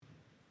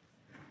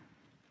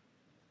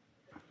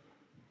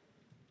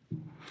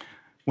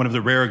one of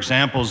the rare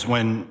examples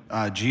when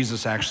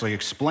Jesus actually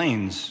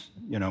explains,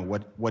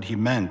 what he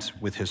meant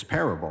with his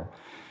parable.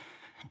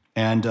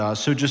 And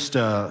so just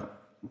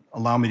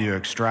allow me to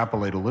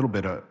extrapolate a little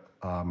bit or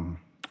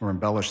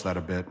embellish that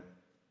a bit.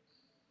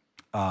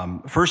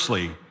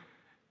 Firstly,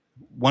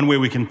 one way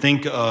we can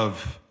think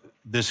of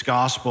this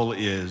gospel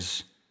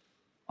is,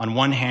 on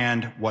one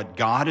hand, what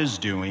God is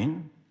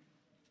doing,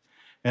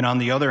 and on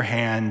the other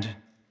hand,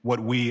 what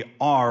we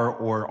are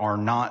or are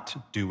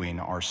not doing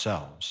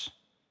ourselves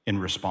in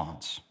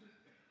response.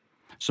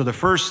 So the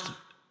first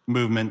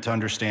movement to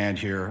understand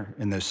here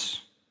in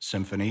this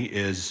symphony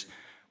is,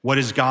 what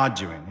is God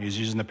doing? He's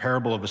using the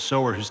parable of a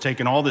sower who's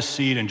taken all the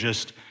seed and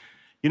just,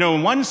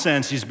 in one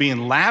sense, he's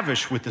being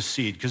lavish with the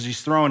seed because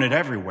he's throwing it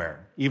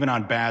everywhere, even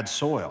on bad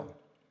soil,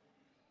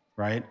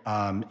 right?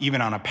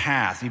 Even on a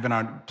path, even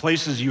on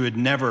places you would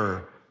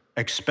never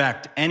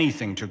expect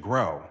anything to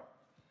grow.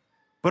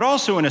 But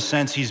also, in a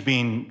sense, he's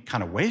being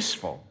kind of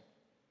wasteful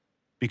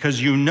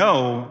because you're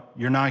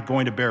not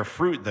going to bear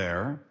fruit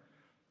there.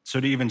 So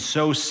to even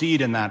sow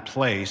seed in that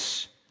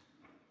place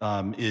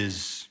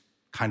is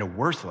kind of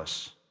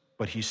worthless,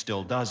 but he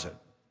still does it,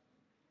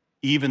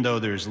 even though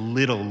there's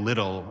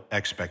little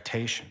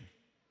expectation.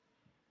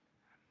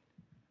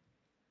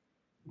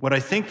 What I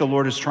think the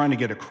Lord is trying to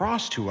get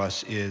across to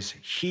us is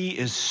he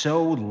is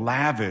so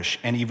lavish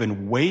and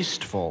even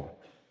wasteful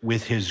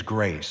with his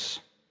grace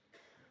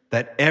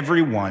that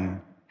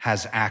everyone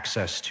has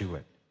access to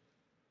it.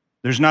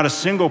 There's not a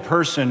single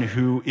person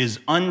who is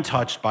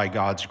untouched by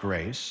God's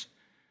grace,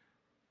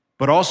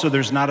 but also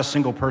there's not a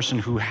single person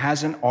who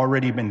hasn't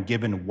already been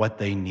given what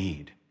they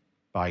need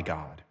by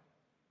God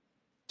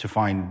to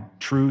find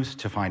truth,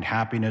 to find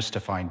happiness,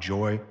 to find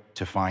joy,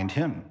 to find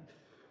him.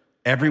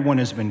 Everyone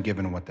has been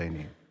given what they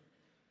need.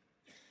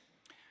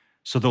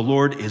 So the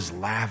Lord is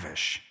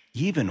lavish,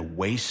 even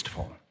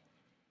wasteful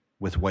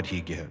with what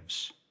he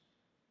gives,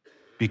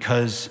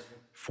 because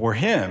for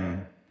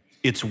him,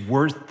 it's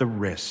worth the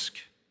risk,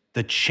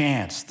 the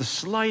chance, the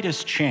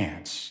slightest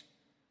chance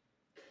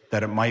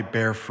that it might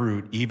bear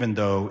fruit, even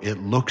though it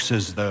looks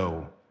as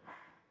though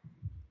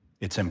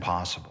it's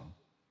impossible.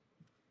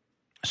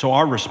 So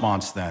our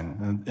response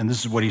then, and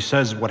this is what he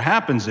says, what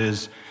happens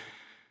is,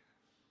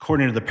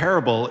 according to the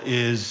parable,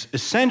 is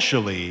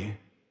essentially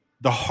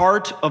the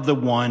heart of the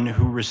one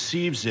who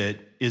receives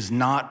it is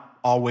not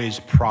always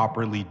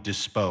properly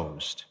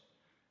disposed.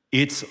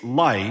 It's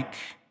like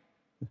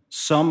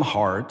some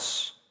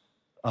hearts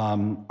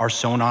are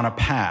sown on a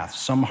path.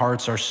 Some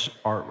hearts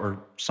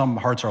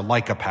are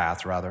like a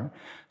path, rather.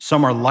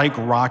 Some are like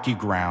rocky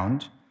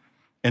ground,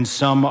 and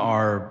some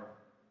are,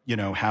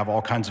 have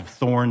all kinds of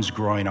thorns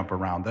growing up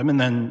around them. And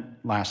then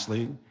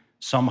lastly,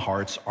 some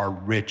hearts are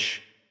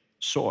rich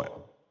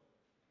soil.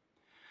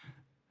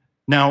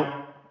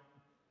 Now,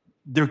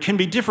 there can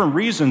be different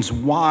reasons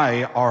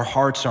why our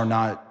hearts are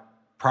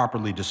not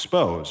properly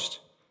disposed.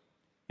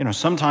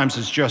 Sometimes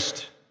it's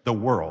just the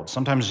world.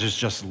 Sometimes it's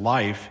just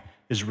life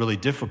is really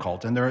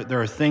difficult. And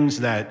there are things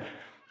that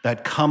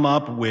come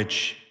up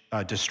which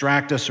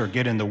distract us or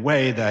get in the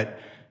way that,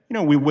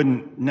 we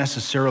wouldn't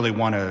necessarily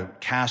want to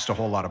cast a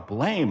whole lot of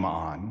blame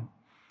on.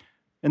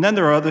 And then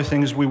there are other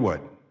things we would.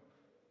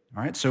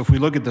 All right, so if we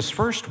look at this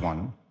first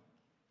one,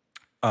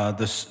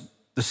 the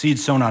seed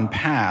sown on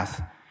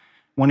path,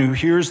 one who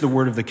hears the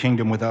word of the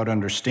kingdom without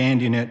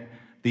understanding it,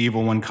 the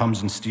evil one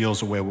comes and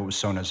steals away what was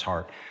sown in his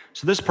heart.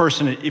 So this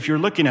person, if you're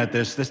looking at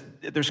this,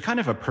 there's kind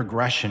of a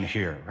progression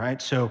here,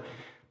 right? So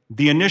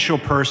the initial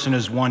person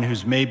is one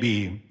who's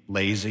maybe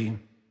lazy.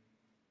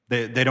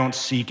 They don't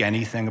seek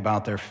anything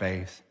about their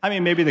faith. I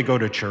mean, maybe they go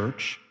to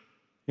church.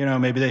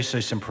 Maybe they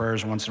say some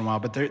prayers once in a while,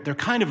 but they're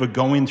kind of a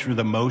going through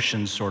the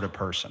motions sort of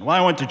person. Well,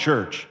 I went to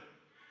church.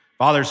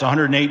 Father, it's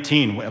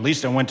 118. At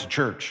least I went to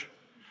church.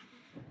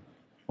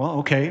 Well,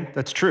 okay,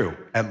 that's true.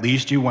 At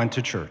least you went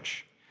to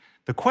church.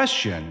 The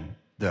question,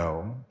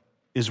 though,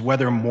 is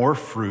whether more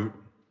fruit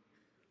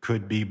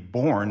could be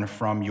born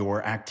from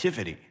your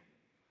activity.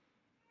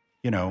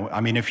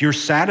 If you're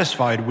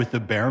satisfied with the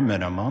bare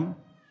minimum,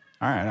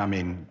 all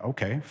right,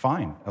 okay,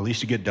 fine. At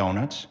least you get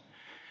donuts.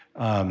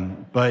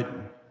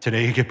 But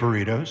today you get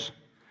burritos,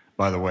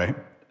 by the way.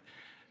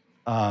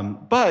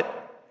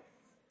 But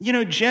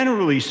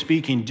generally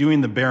speaking,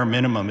 doing the bare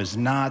minimum is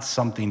not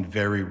something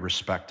very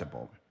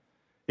respectable.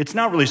 It's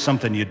not really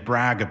something you'd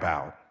brag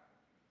about.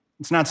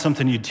 It's not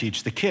something you'd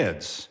teach the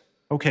kids.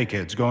 Okay,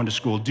 kids, going to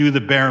school, do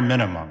the bare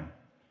minimum.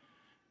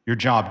 Your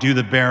job, do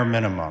the bare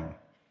minimum.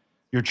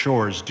 Your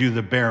chores, do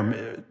the bare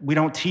minimum. We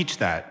don't teach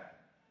that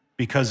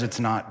because it's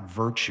not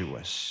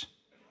virtuous.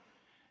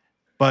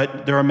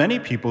 But there are many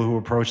people who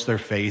approach their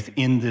faith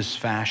in this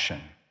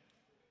fashion.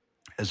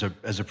 As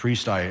a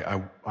priest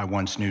I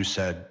once knew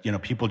said,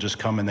 people just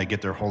come and they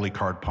get their holy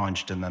card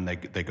punched and then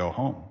they go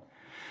home.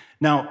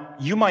 Now,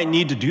 you might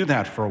need to do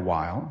that for a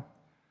while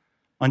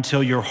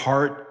until your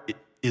heart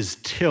is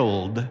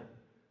tilled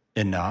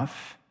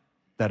enough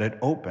that it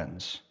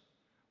opens.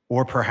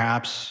 Or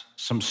perhaps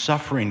some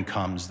suffering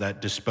comes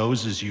that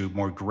disposes you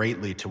more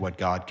greatly to what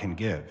God can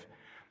give.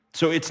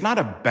 So it's not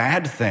a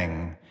bad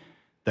thing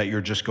that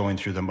you're just going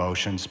through the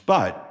motions,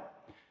 but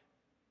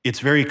it's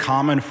very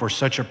common for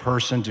such a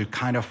person to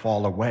kind of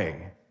fall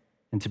away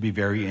and to be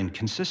very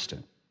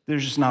inconsistent.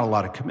 There's just not a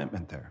lot of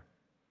commitment there.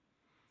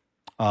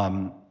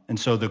 And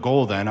so the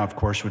goal then, of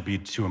course, would be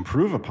to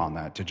improve upon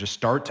that, to just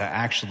start to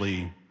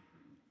actually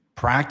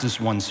practice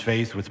one's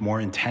faith with more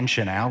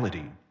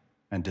intentionality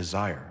and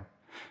desire.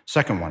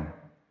 Second one,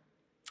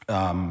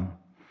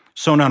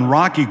 sown on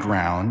rocky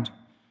ground.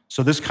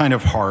 So this kind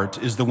of heart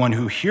is the one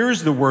who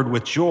hears the word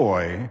with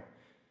joy,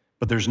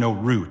 but there's no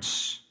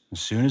roots. As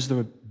soon as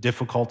the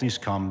difficulties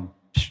come,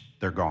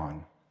 they're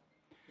gone.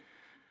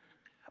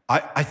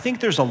 I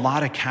think there's a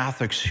lot of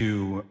Catholics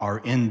who are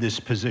in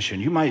this position.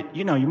 You might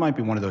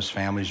be one of those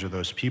families or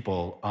those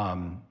people,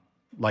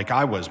 like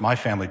I was. My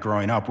family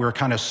growing up, we were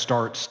kind of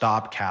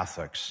start-stop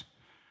Catholics.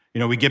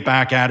 We'd get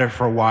back at it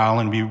for a while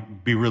and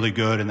be really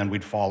good, and then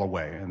we'd fall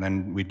away, and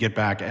then we'd get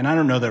back. And I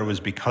don't know that it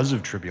was because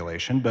of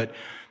tribulation, but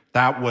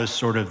that was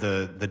sort of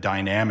the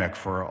dynamic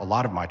for a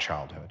lot of my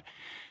childhood.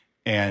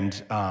 And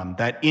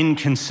that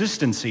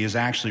inconsistency is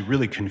actually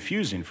really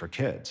confusing for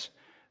kids.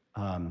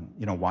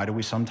 Why do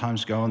we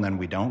sometimes go and then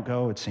we don't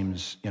go? It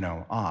seems,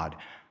 odd.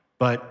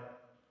 But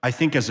I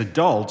think as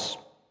adults,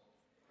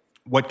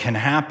 what can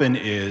happen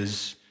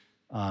is,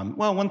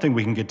 one thing,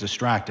 we can get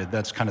distracted.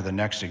 That's kind of the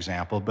next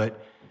example.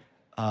 But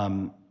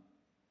to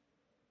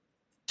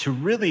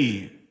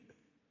really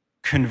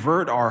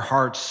convert our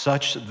hearts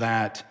such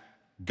that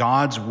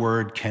God's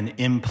word can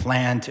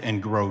implant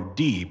and grow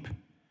deep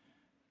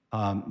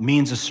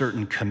means a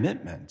certain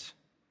commitment.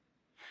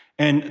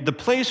 And the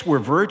place where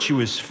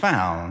virtue is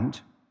found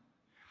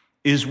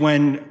is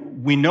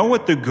when we know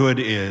what the good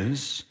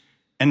is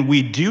and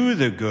we do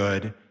the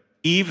good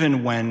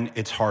even when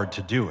it's hard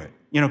to do it.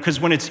 Because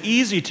when it's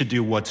easy to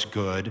do what's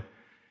good,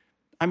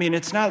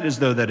 it's not as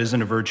though that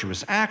isn't a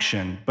virtuous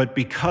action, but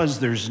because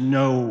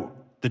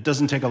that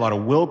doesn't take a lot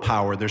of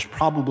willpower, there's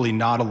probably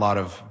not a lot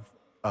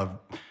of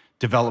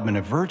development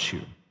of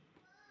virtue.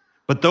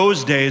 But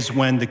those days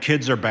when the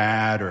kids are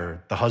bad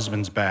or the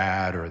husband's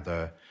bad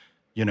or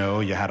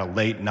you had a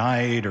late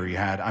night or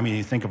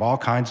you think of all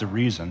kinds of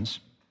reasons,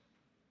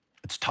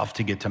 it's tough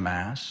to get to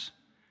Mass,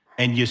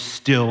 and you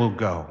still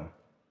go.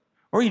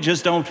 Or you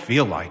just don't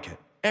feel like it.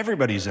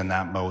 Everybody's in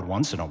that mode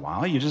once in a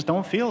while. You just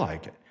don't feel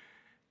like it.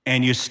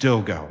 And you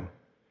still go,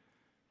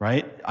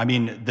 right?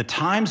 The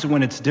times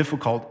when it's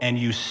difficult and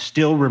you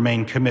still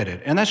remain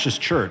committed, and that's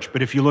just church,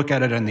 but if you look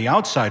at it in the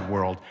outside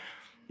world,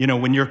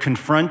 when you're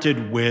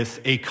confronted with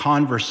a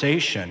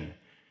conversation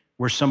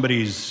where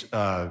somebody's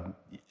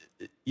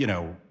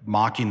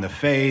mocking the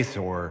faith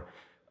or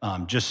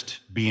just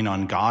being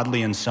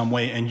ungodly in some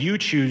way, and you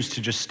choose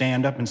to just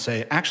stand up and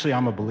say, actually,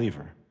 I'm a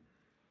believer.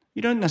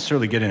 You don't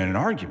necessarily get in an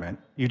argument.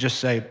 You just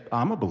say,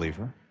 I'm a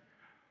believer.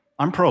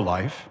 I'm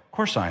pro-life. Of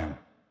course I am.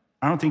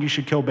 I don't think you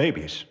should kill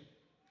babies.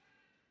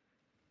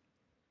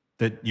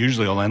 That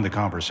usually will end the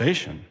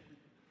conversation.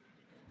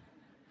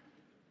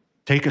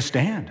 Take a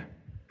stand.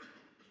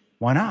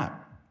 Why not?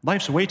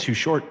 Life's way too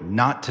short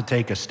not to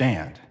take a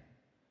stand.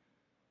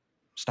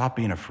 Stop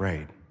being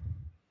afraid.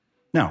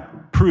 Now,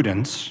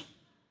 prudence,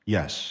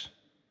 yes,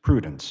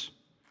 prudence.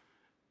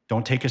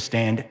 Don't take a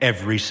stand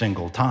every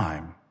single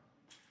time.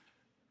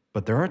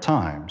 But there are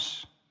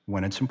times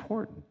when it's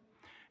important.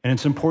 And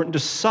it's important to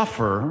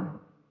suffer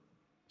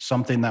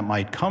something that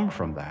might come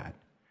from that.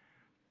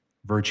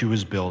 Virtue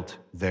is built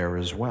there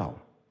as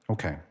well.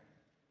 Okay.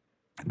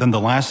 Then the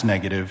last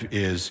negative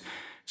is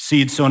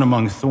seed sown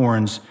among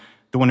thorns,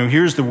 the one who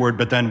hears the word,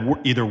 but then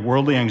either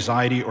worldly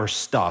anxiety or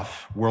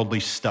worldly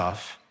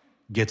stuff,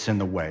 gets in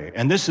the way.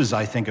 And this is,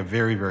 I think, a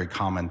very, very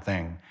common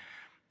thing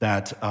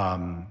that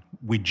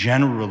we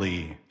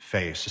generally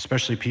face,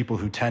 especially people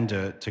who tend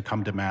to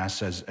come to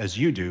Mass as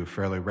you do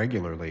fairly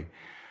regularly,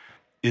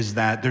 is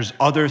that there's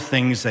other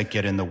things that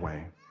get in the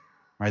way,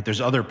 right?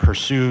 There's other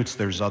pursuits,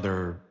 there's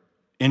other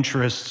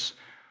interests,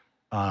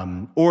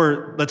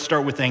 or let's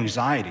start with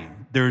anxiety.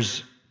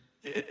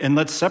 And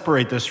let's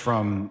separate this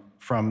from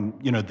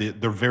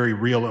the very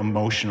real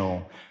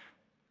emotional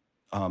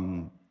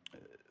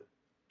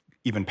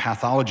even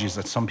pathologies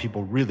that some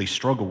people really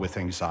struggle with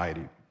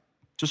anxiety.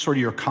 Just sort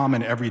of your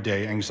common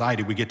everyday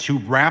anxiety. We get too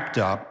wrapped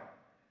up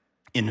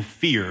in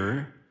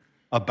fear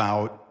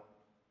about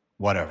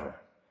whatever.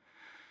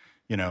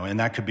 And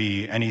that could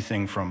be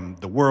anything from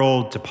the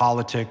world to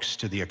politics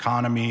to the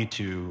economy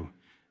to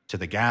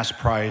the gas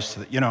price.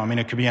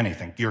 It could be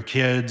anything. Your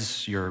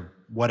kids, your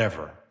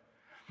whatever.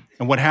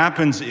 And what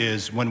happens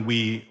is when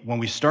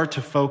we start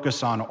to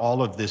focus on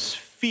all of this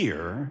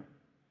fear,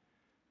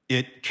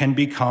 it can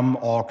become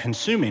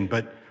all-consuming.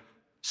 But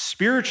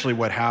spiritually,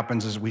 what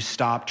happens is we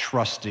stop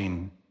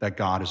trusting that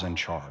God is in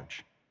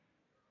charge.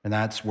 And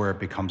that's where it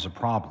becomes a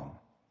problem,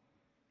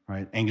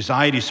 right?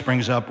 Anxiety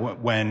springs up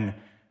when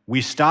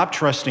we stop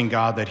trusting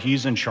God that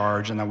he's in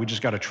charge and that we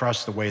just got to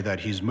trust the way that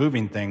he's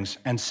moving things.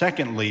 And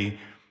secondly,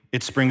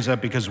 it springs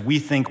up because we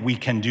think we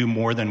can do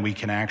more than we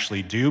can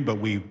actually do, but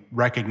we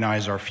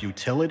recognize our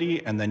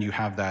futility, and then you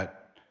have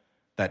that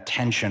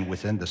tension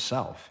within the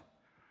self.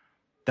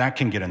 That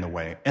can get in the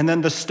way. And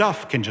then the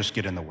stuff can just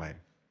get in the way.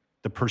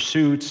 The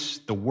pursuits,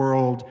 the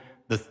world,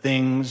 the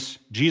things.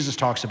 Jesus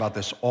talks about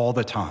this all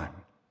the time,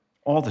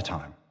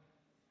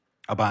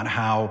 about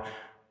how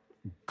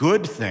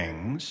good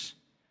things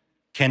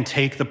can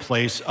take the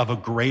place of a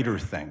greater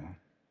thing.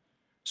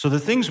 So the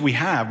things we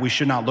have, we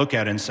should not look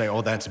at and say,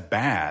 oh, that's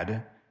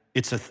bad.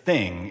 It's a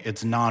thing.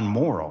 It's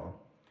non-moral.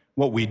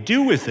 What we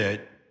do with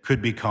it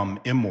could become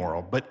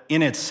immoral. But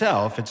in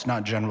itself, it's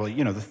not generally,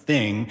 the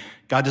thing.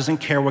 God doesn't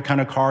care what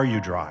kind of car you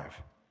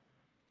drive.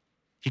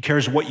 He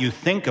cares what you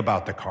think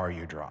about the car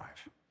you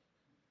drive.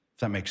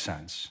 If that makes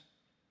sense,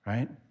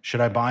 right?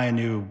 Should I buy a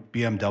new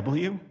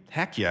BMW?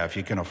 Heck yeah, if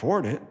you can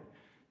afford it.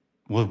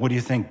 Well, what do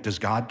you think? Does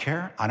God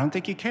care? I don't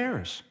think he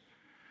cares.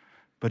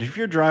 But if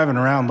you're driving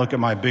around, look at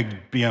my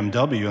big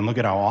BMW and look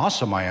at how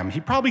awesome I am, he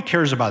probably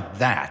cares about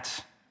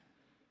that.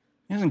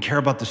 He doesn't care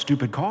about the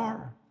stupid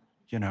car,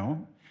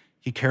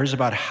 He cares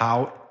about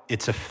how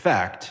its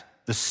effect,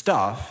 the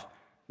stuff,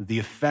 the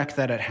effect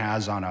that it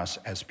has on us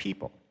as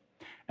people.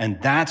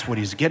 And that's what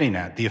he's getting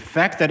at. The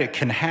effect that it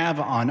can have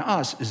on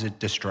us is it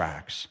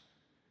distracts.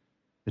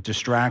 It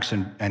distracts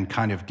and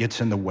kind of gets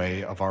in the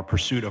way of our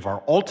pursuit of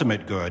our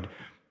ultimate good,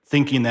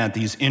 thinking that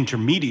these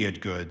intermediate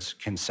goods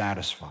can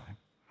satisfy.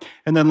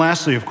 And then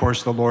lastly, of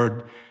course, the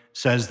Lord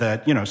says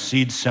that,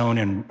 seed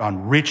sown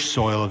on rich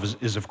soil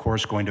is, of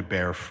course, going to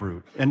bear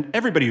fruit. And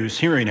everybody who's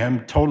hearing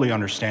him totally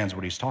understands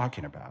what he's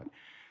talking about,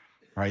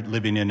 right?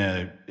 Living in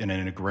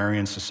an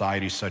agrarian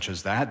society such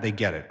as that, they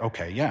get it.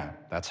 Okay, yeah,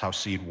 that's how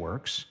seed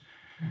works.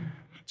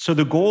 So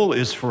the goal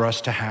is for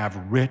us to have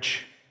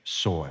rich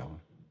soil,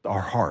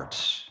 our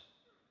hearts.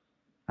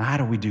 Now, how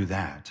do we do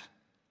that?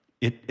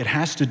 It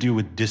has to do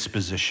with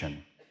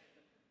disposition,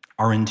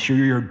 our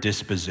interior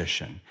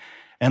disposition.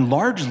 And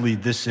largely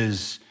this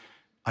is,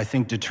 I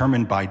think,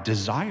 determined by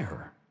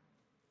desire.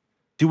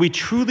 Do we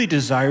truly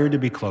desire to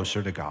be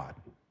closer to God?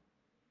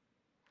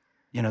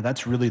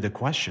 That's really the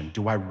question.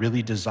 Do I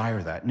really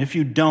desire that? And if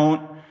you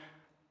don't,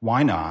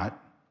 why not?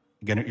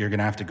 You're going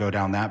to have to go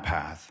down that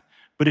path.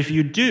 But if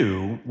you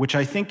do, which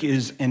I think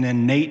is an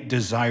innate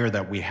desire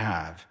that we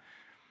have,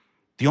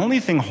 the only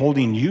thing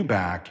holding you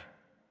back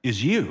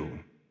is you.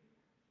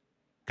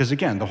 Because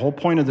again, the whole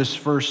point of this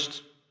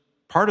first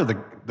part of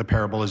the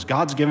parable is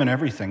God's given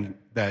everything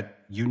that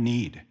you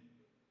need.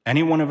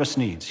 Any one of us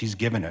needs, he's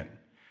given it.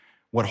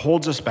 What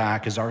holds us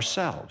back is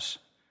ourselves.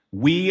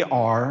 We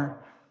are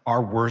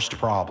our worst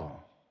problem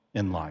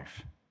in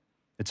life.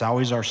 It's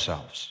always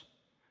ourselves.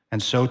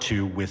 And so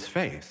too with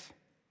faith.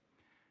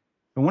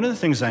 And one of the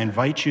things I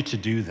invite you to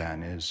do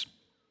then is,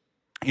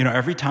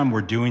 every time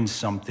we're doing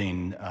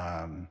something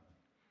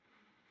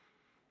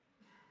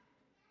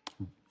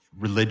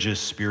religious,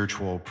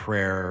 spiritual,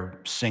 prayer,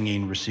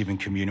 singing, receiving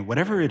communion,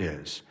 whatever it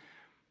is,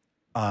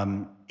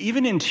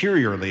 even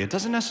interiorly, it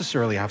doesn't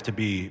necessarily have to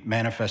be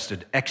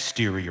manifested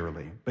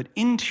exteriorly, but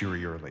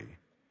interiorly.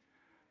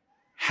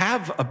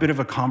 Have a bit of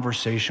a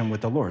conversation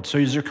with the Lord. So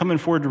as you're coming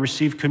forward to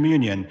receive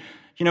communion,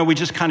 we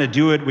just kind of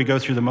do it, we go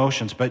through the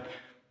motions, but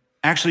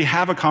actually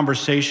have a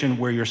conversation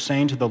where you're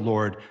saying to the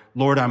Lord,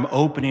 Lord, I'm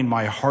opening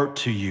my heart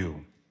to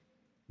you.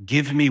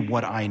 Give me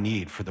what I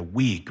need for the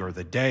week or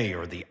the day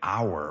or the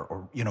hour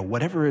or,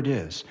 whatever it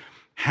is.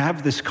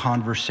 Have this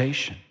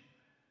conversation.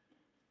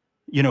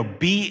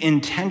 Be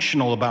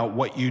intentional about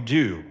what you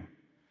do.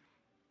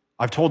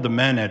 I've told the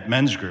men at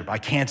men's group, I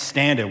can't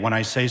stand it when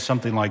I say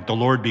something like, the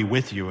Lord be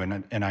with you,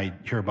 and I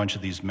hear a bunch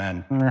of these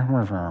men.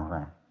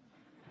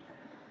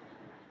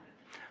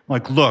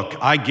 Like, look,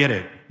 I get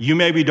it. You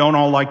maybe don't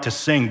all like to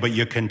sing, but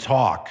you can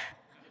talk.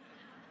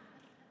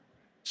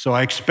 So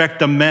I expect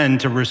the men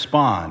to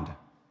respond.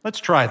 Let's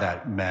try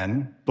that,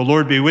 men. The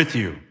Lord be with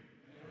you.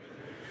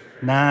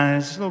 Nah,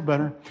 it's a little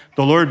better.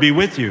 The Lord be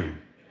with you.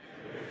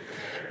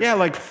 Yeah,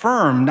 like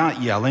firm,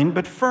 not yelling,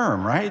 but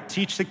firm, right?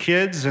 Teach the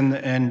kids and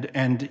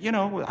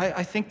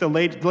I think the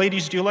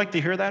ladies, do you like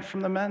to hear that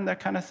from the men, that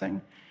kind of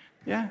thing?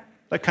 Yeah,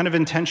 that kind of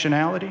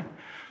intentionality.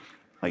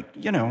 Like,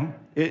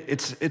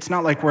 it's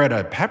not like we're at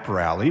a pep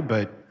rally,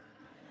 but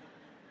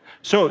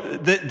so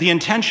the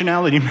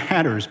intentionality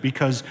matters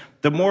because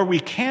the more we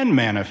can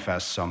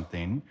manifest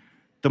something,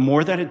 the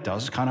more that it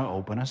does kind of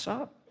open us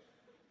up.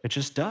 It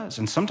just does.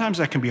 And sometimes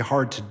that can be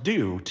hard to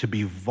do, to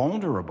be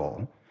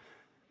vulnerable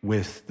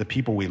with the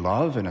people we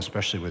love and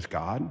especially with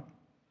God.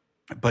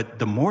 But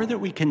the more that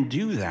we can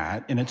do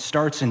that, and it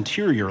starts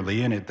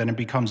interiorly and then it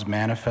becomes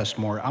manifest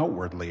more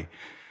outwardly,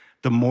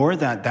 the more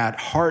that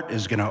heart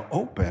is going to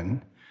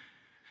open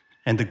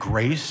and the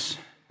grace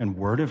and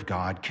word of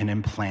God can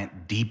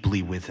implant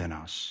deeply within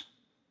us.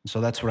 So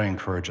that's what I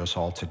encourage us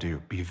all to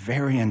do. Be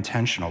very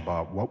intentional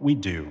about what we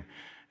do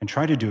and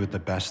try to do it the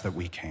best that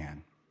we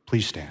can.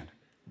 Please stand.